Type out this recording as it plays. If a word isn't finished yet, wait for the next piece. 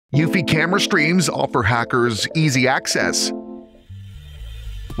Yuffie camera streams offer hackers easy access.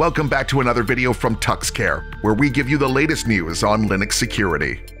 Welcome back to another video from TuxCare, where we give you the latest news on Linux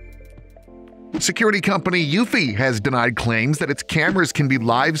security. Security company Yuffie has denied claims that its cameras can be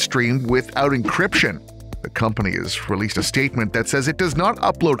live-streamed without encryption. The company has released a statement that says it does not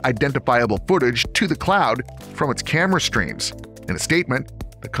upload identifiable footage to the cloud from its camera streams. In a statement,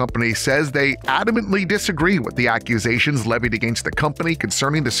 the company says they adamantly disagree with the accusations levied against the company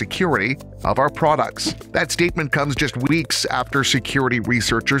concerning the security of our products. That statement comes just weeks after security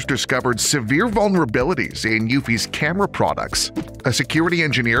researchers discovered severe vulnerabilities in Yuffie's camera products. A security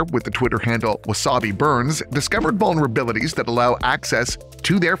engineer with the Twitter handle /CYBERSECURITY discovered vulnerabilities that allow access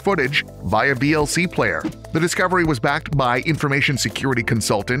to their footage via VLC player. The discovery was backed by information security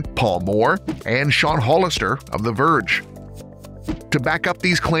consultant Paul Moore and Sean Hollister of The Verge. To back up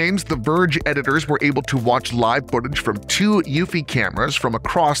these claims, the Verge editors were able to watch live footage from two Yuffie cameras from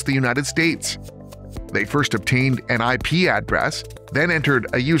across the United States. They first obtained an IP address, then entered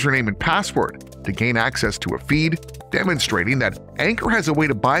a username and password to gain access to a feed, demonstrating that Anchor has a way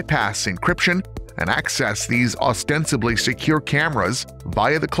to bypass encryption and access these ostensibly secure cameras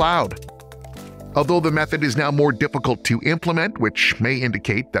via the cloud. Although the method is now more difficult to implement, which may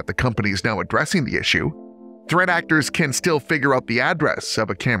indicate that the company is now addressing the issue, threat actors can still figure out the address of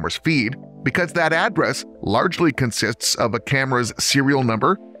a camera's feed because that address largely consists of a camera's serial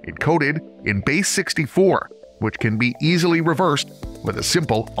number encoded in base 64, which can be easily reversed with a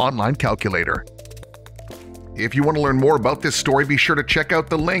simple online calculator. If you want to learn more about this story, be sure to check out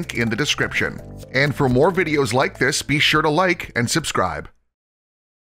the link in the description. And for more videos like this, be sure to like and subscribe.